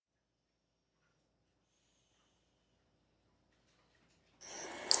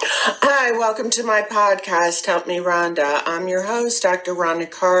Hi, welcome to my podcast, Help Me Rhonda. I'm your host, Dr. Rhonda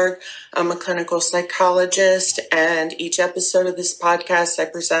Karg. I'm a clinical psychologist, and each episode of this podcast, I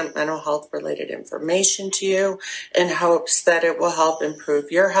present mental health-related information to you in hopes that it will help improve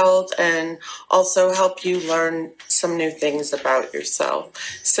your health and also help you learn some new things about yourself.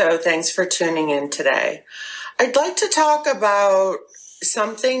 So thanks for tuning in today. I'd like to talk about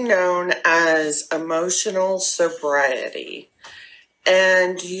something known as emotional sobriety.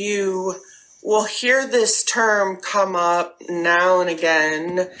 And you will hear this term come up now and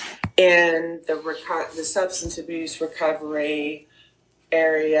again in the substance abuse recovery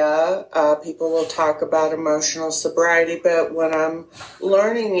area. People will talk about emotional sobriety, but what I'm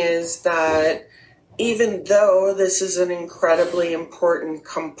learning is that even though this is an incredibly important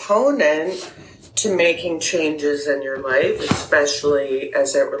component to making changes in your life, especially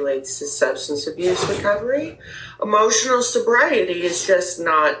as it relates to substance abuse recovery, emotional sobriety is just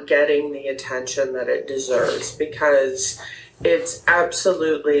not getting the attention that it deserves, because it's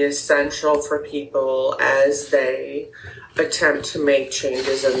absolutely essential for people as they attempt to make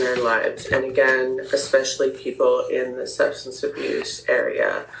changes in their lives. And again, especially people in the substance abuse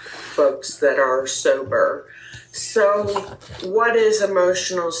area, folks that are sober. So what is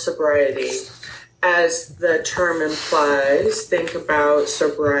emotional sobriety? As the term implies, think about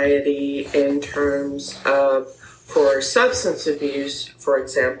sobriety in terms of, for substance abuse, for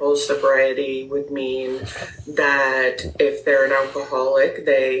example, sobriety would mean that if they're an alcoholic,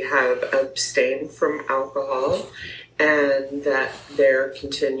 they have abstained from alcohol and that they're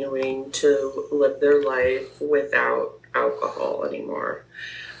continuing to live their life without alcohol anymore.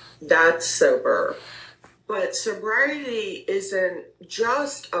 That's sober. But sobriety isn't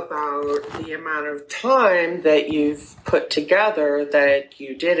just about the amount of time that you've put together that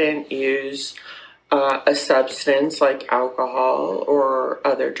you didn't use a substance like alcohol or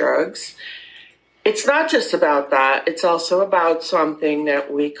other drugs. It's not just about that. It's also about something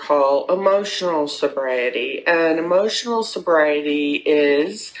that we call emotional sobriety. And emotional sobriety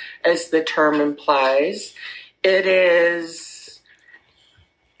is, as the term implies, it is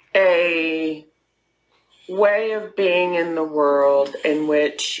a way of being in the world in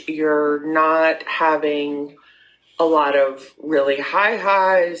which you're not having a lot of really high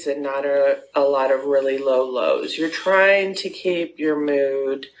highs and not a lot of really low lows. You're trying to keep your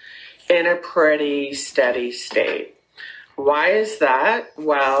mood in a pretty steady state. Why is that?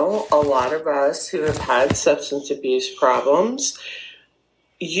 Well, a lot of us who have had substance abuse problems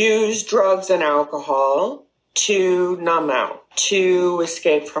use drugs and alcohol to numb out, to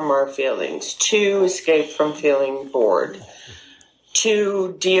escape from our feelings, to escape from feeling bored,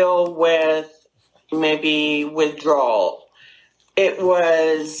 to deal with maybe withdrawal. It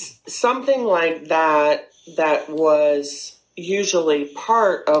was something like that that was usually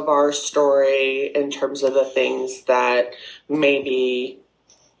part of our story in terms of the things that maybe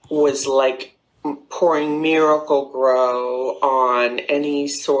was like pouring Miracle-Gro on any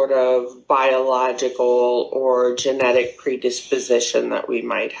sort of biological or genetic predisposition that we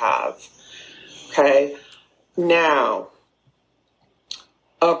might have. Okay? Now,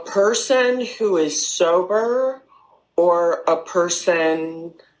 a person who is sober or a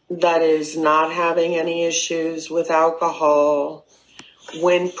person that is not having any issues with alcohol,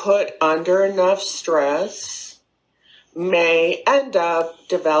 when put under enough stress, may end up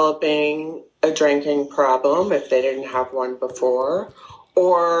developing a drinking problem if they didn't have one before,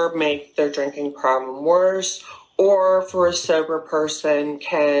 or make their drinking problem worse, or for a sober person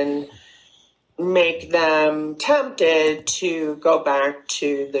can make them tempted to go back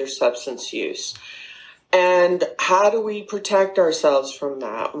to their substance use. And how do we protect ourselves from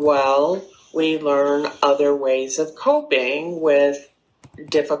that? Well, we learn other ways of coping with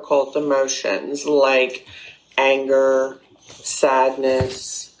difficult emotions like anger,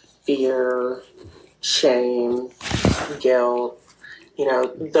 sadness, fear, shame, guilt.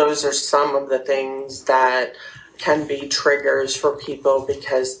 Those are some of the things that can be triggers for people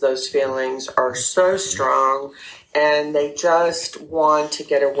because those feelings are so strong and they just want to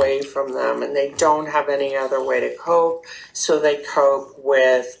get away from them and they don't have any other way to cope, so they cope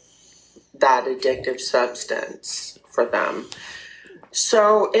with that addictive substance for them.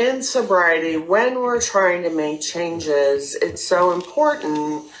 So in sobriety, when we're trying to make changes, it's so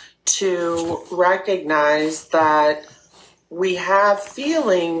important to recognize that we have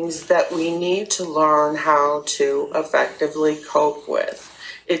feelings that we need to learn how to effectively cope with.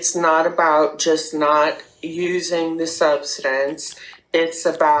 It's not about just not using the substance. It's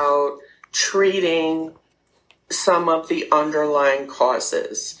about treating some of the underlying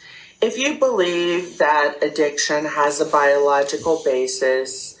causes. If you believe that addiction has a biological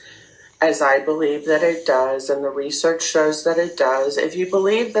basis, as I believe that it does, and the research shows that it does, if you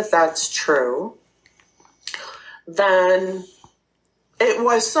believe that that's true, then it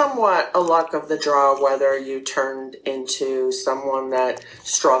was somewhat a luck of the draw whether you turned into someone that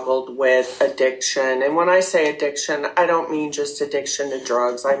struggled with addiction. And when I say addiction, I don't mean just addiction to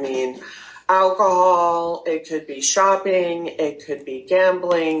drugs. I mean alcohol, it could be shopping, it could be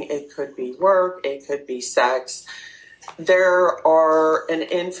gambling, it could be work, it could be sex. There are an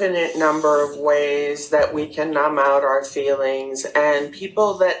infinite number of ways that we can numb out our feelings, and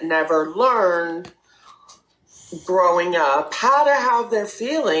people that never learned growing up how to have their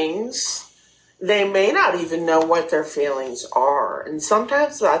feelings, they may not even know what their feelings are. And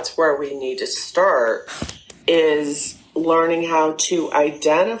sometimes that's where we need to start, is learning how to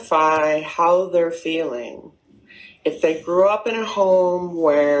identify how they're feeling. If they grew up in a home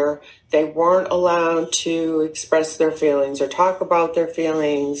where they weren't allowed to express their feelings or talk about their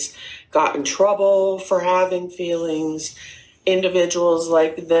feelings, got in trouble for having feelings, individuals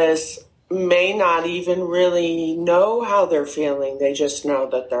like this may not even really know how they're feeling. They just know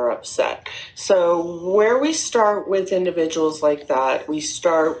that they're upset. So where we start with individuals like that, we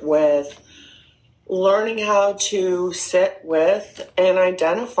start with learning how to sit with and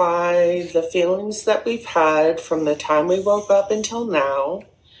identify the feelings that we've had from the time we woke up until now.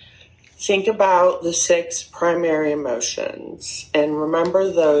 Think about the 6 primary emotions. And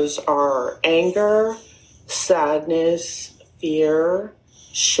remember, those are anger, sadness, fear,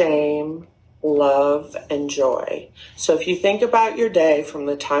 shame, love, and joy. So if you think about your day from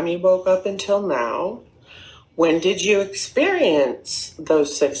the time you woke up until now, when did you experience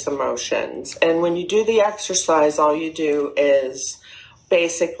those 6 emotions? And when you do the exercise, all you do is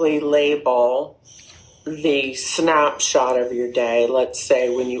basically label the snapshot of your day. Let's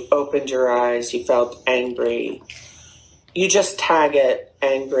say when you opened your eyes, you felt angry. You just tag it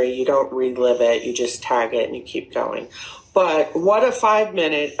angry. You don't relive it. You just tag it and you keep going. But what a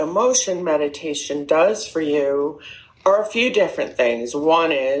 5-minute emotion meditation does for you are a few different things.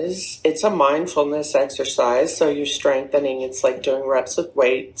 One is it's a mindfulness exercise. So you're strengthening, it's like doing reps with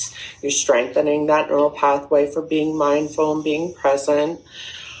weights. You're strengthening that neural pathway for being mindful and being present.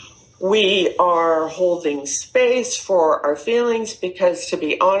 We are holding space for our feelings because, to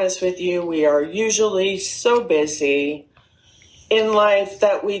be honest with you, we are usually so busy in life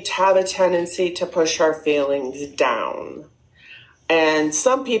that we have a tendency to push our feelings down. And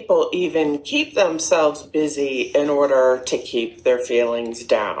some people even keep themselves busy in order to keep their feelings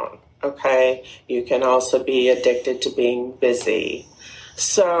down, okay? You can also be addicted to being busy.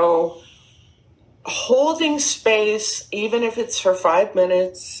 So holding space, even if it's for 5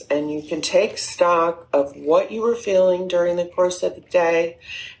 minutes, and you can take stock of what you were feeling during the course of the day,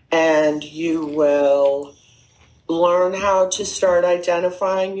 and you will learn how to start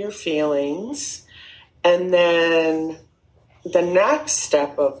identifying your feelings. And then the next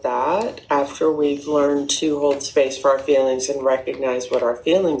step of that, after we've learned to hold space for our feelings and recognize what our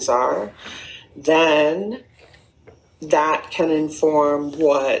feelings are, then that can inform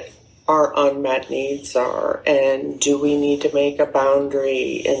what our unmet needs are. And do we need to make a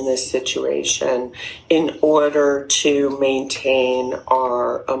boundary in this situation in order to maintain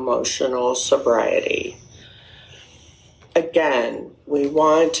our emotional sobriety? Again, we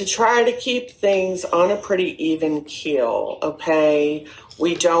want to try to keep things on a pretty even keel, okay?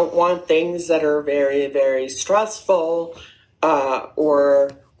 We don't want things that are very, very stressful,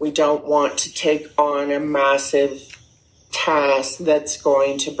 or we don't want to take on a massive task that's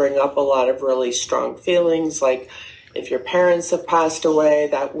going to bring up a lot of really strong feelings. Like if your parents have passed away,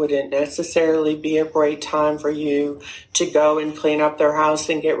 that wouldn't necessarily be a great time for you to go and clean up their house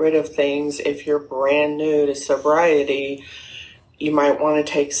and get rid of things. If you're brand new to sobriety, you might want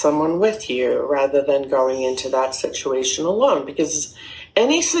to take someone with you rather than going into that situation alone, because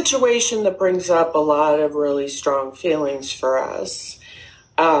any situation that brings up a lot of really strong feelings for us,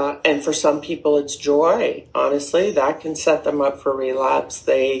 and for some people it's joy, honestly, that can set them up for relapse.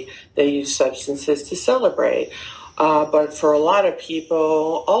 They use substances to celebrate. But for a lot of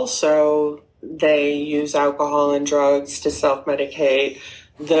people also, they use alcohol and drugs to self-medicate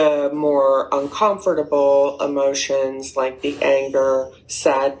the more uncomfortable emotions like the anger,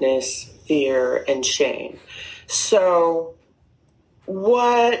 sadness, fear, and shame. So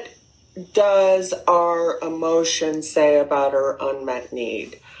what does our emotion say about our unmet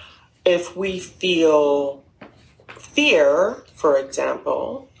need? If we feel fear, for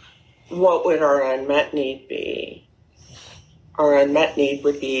example, what would our unmet need be? Our unmet need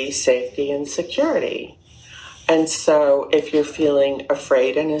would be safety and security. And so if you're feeling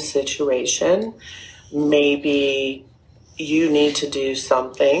afraid in a situation, maybe you need to do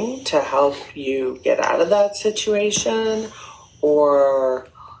something to help you get out of that situation, or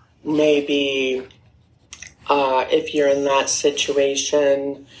maybe if you're in that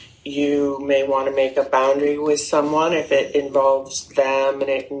situation, you may want to make a boundary with someone if it involves them and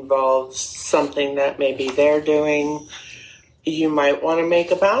it involves something that maybe they're doing. You might want to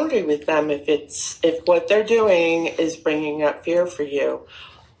make a boundary with them if what they're doing is bringing up fear for you.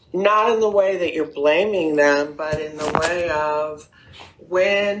 Not in the way that you're blaming them, but in the way of,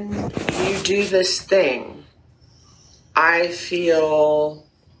 when you do this thing, I feel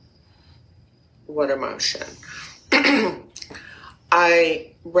what emotion?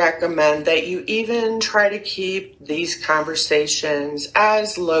 I recommend that you even try to keep these conversations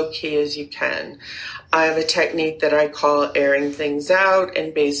as low-key as you can. I have a technique that I call airing things out,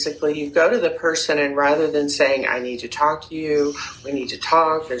 and basically you go to the person, and rather than saying, I need to talk to you, we need to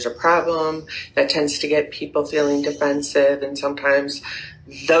talk, there's a problem, that tends to get people feeling defensive, and sometimes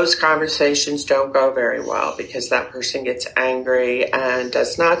those conversations don't go very well because that person gets angry and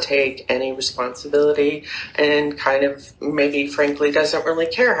does not take any responsibility and kind of maybe frankly doesn't really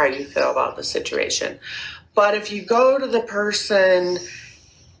care how you feel about the situation. But if you go to the person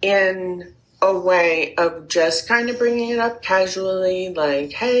in a way of just kind of bringing it up casually,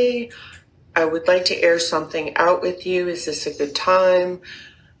 like, hey, I would like to air something out with you. Is this a good time?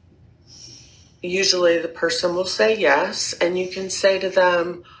 Usually the person will say yes, and you can say to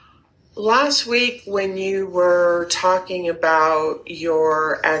them, last week when you were talking about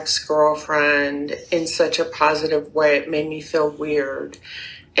your ex-girlfriend in such a positive way, it made me feel weird.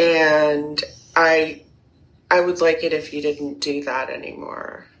 And I would like it if you didn't do that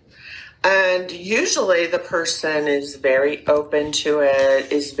anymore. And usually the person is very open to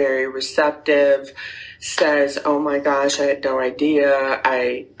it, is very receptive, says, oh my gosh, I had no idea.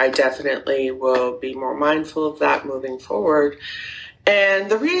 I definitely will be more mindful of that moving forward. And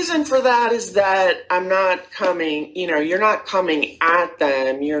the reason for that is that I'm not coming, you're not coming at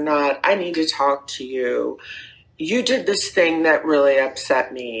them. You're not, I need to talk to you. You did this thing that really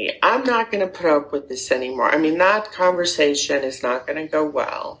upset me. I'm not going to put up with this anymore. I mean, that conversation is not going to go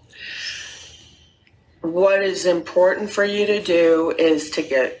well. What is important for you to do is to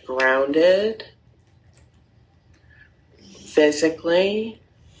get grounded physically.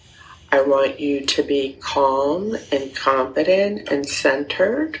 I want you to be calm and confident and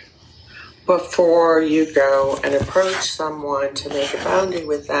centered before you go and approach someone to make a boundary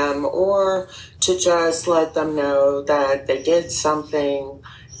with them, or to just let them know that they did something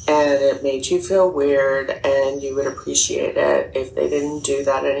and it made you feel weird and you would appreciate it if they didn't do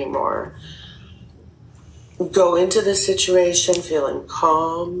that anymore. Go into the situation feeling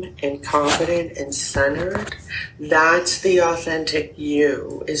calm and confident and centered. That's the authentic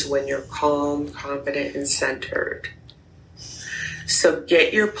you, is when you're calm, confident, and centered. So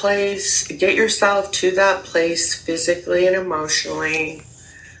get yourself to that place physically and emotionally.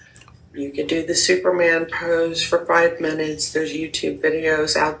 You can do the Superman pose for 5 minutes. There's YouTube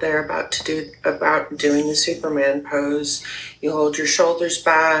videos out there about doing the Superman pose. You hold your shoulders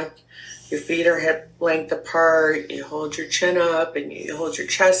back. Your feet are hip length apart. You hold your chin up and you hold your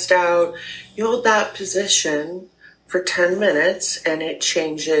chest out. You hold that position for 10 minutes and it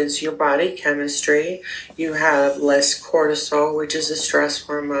changes your body chemistry. You have less cortisol, which is a stress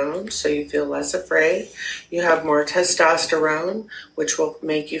hormone, so you feel less afraid. You have more testosterone, which will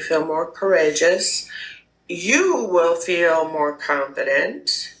make you feel more courageous. You will feel more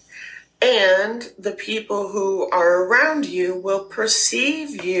confident. And the people who are around you will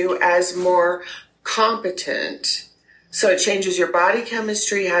perceive you as more competent. So it changes your body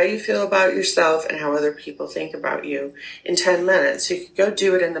chemistry, how you feel about yourself, and how other people think about you in 10 minutes. You could go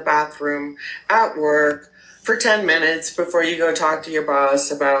do it in the bathroom, at work, for 10 minutes before you go talk to your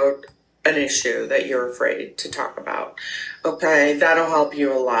boss about an issue that you're afraid to talk about. Okay, that'll help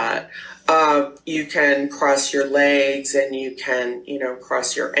you a lot. You can cross your legs and you can,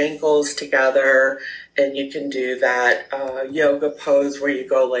 cross your ankles together, and you can do that yoga pose where you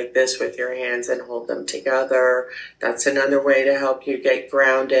go like this with your hands and hold them together. That's another way to help you get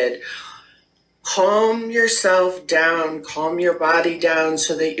grounded. Calm yourself down, calm your body down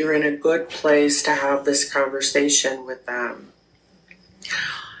so that you're in a good place to have this conversation with them.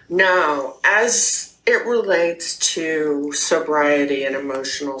 Now, as it relates to sobriety and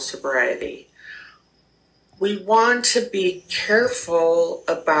emotional sobriety, we want to be careful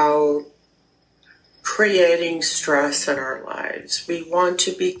about creating stress in our lives. We want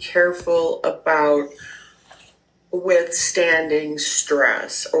to be careful about withstanding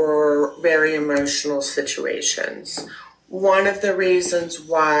stress or very emotional situations. one of the reasons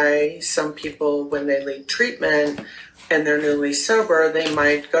why some people, when they leave treatment and they're newly sober, they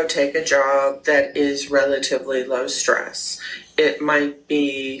might go take a job that is relatively low stress. It might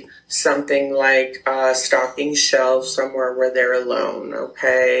be something like stocking shelves somewhere where they're alone,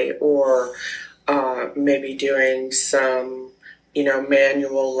 okay? Or maybe doing some,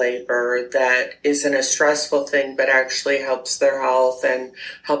 manual labor that isn't a stressful thing, but actually helps their health and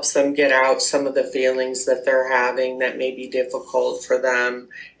helps them get out some of the feelings that they're having that may be difficult for them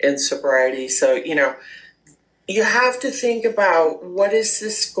in sobriety. So, you have to think about, what is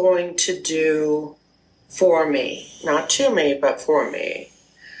this going to do for me? Not to me, but for me.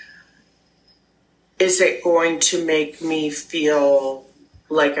 Is it going to make me feel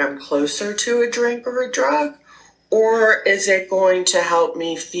like I'm closer to a drink or a drug? Or is it going to help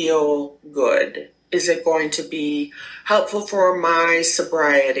me feel good? Is it going to be helpful for my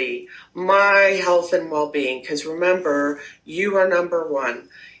sobriety, my health and well-being? Because remember, you are number one.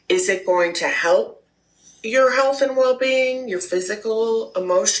 Is it going to help your health and well-being, your physical,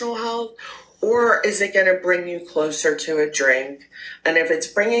 emotional health? Or is it going to bring you closer to a drink? And if it's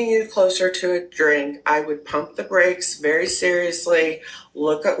bringing you closer to a drink, I would pump the brakes very seriously.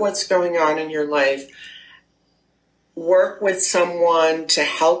 Look at what's going on in your life. Work with someone to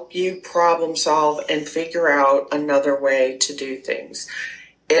help you problem solve and figure out another way to do things.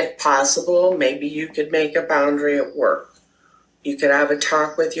 If possible, maybe you could make a boundary at work. You could have a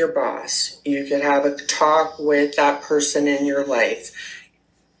talk with your boss. You could have a talk with that person in your life.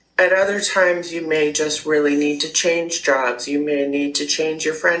 At other times, you may just really need to change jobs. You may need to change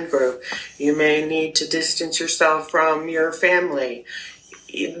your friend group. You may need to distance yourself from your family.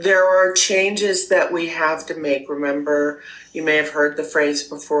 There are changes that we have to make. Remember, you may have heard the phrase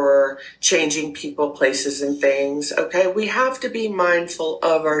before, changing people, places, and things. Okay, we have to be mindful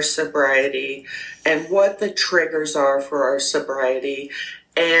of our sobriety and what the triggers are for our sobriety.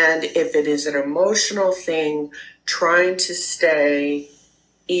 And if it is an emotional thing, trying to stay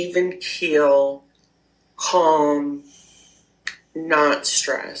even keel, calm, not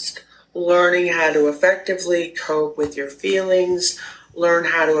stressed. Learning how to effectively cope with your feelings. Learn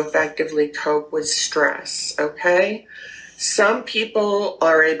how to effectively cope with stress, okay? Some people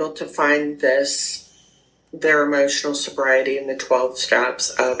are able to find their emotional sobriety in the 12 steps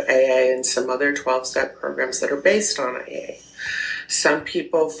of AA and some other 12-step programs that are based on AA. Some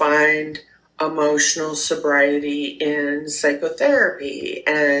people find emotional sobriety in psychotherapy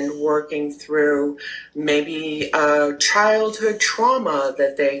and working through maybe a childhood trauma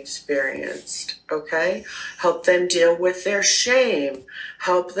that they experienced, okay? Help them deal with their shame.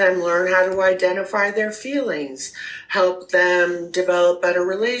 Help them learn how to identify their feelings. Help them develop better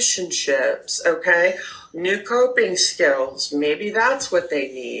relationships, okay? New coping skills. Maybe that's what they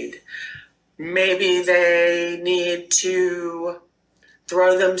need. Maybe they need to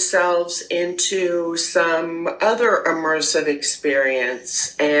throw themselves into some other immersive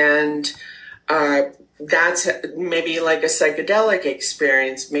experience, and that's maybe like a psychedelic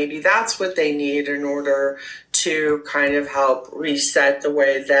experience. Maybe that's what they need in order to kind of help reset the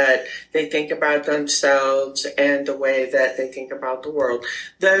way that they think about themselves and the way that they think about the world.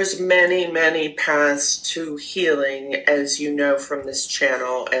 There's many, many paths to healing, as you know from this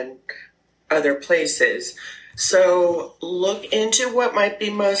channel and other places. So look into what might be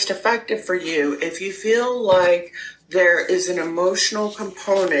most effective for you. If you feel like there is an emotional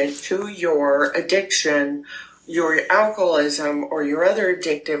component to your addiction, your alcoholism, or your other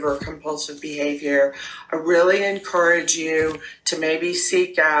addictive or compulsive behavior, I really encourage you to maybe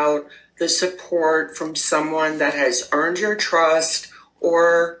seek out the support from someone that has earned your trust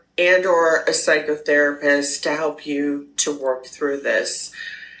or a psychotherapist to help you to work through this.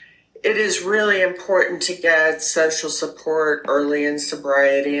 It is really important to get social support early in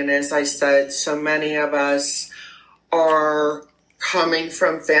sobriety. And as I said, so many of us are coming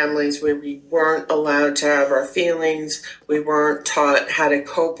from families where we weren't allowed to have our feelings. We weren't taught how to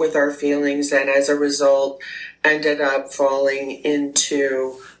cope with our feelings. And as a result, ended up falling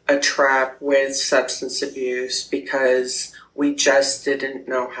into a trap with substance abuse because we just didn't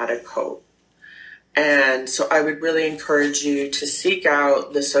know how to cope. And so I would really encourage you to seek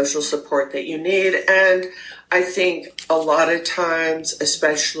out the social support that you need. And I think a lot of times,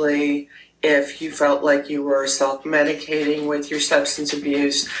 especially if you felt like you were self-medicating with your substance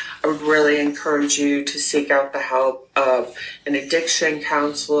abuse, I would really encourage you to seek out the help of an addiction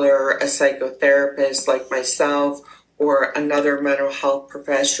counselor, a psychotherapist like myself, or another mental health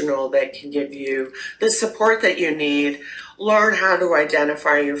professional that can give you the support that you need. Learn how to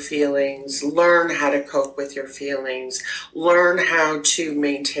identify your feelings, learn how to cope with your feelings, learn how to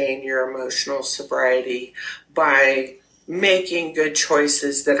maintain your emotional sobriety by making good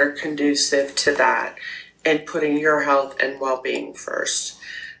choices that are conducive to that and putting your health and well-being first.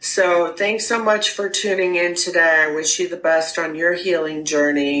 So thanks so much for tuning in today. I wish you the best on your healing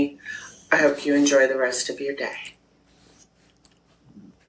journey. I hope you enjoy the rest of your day.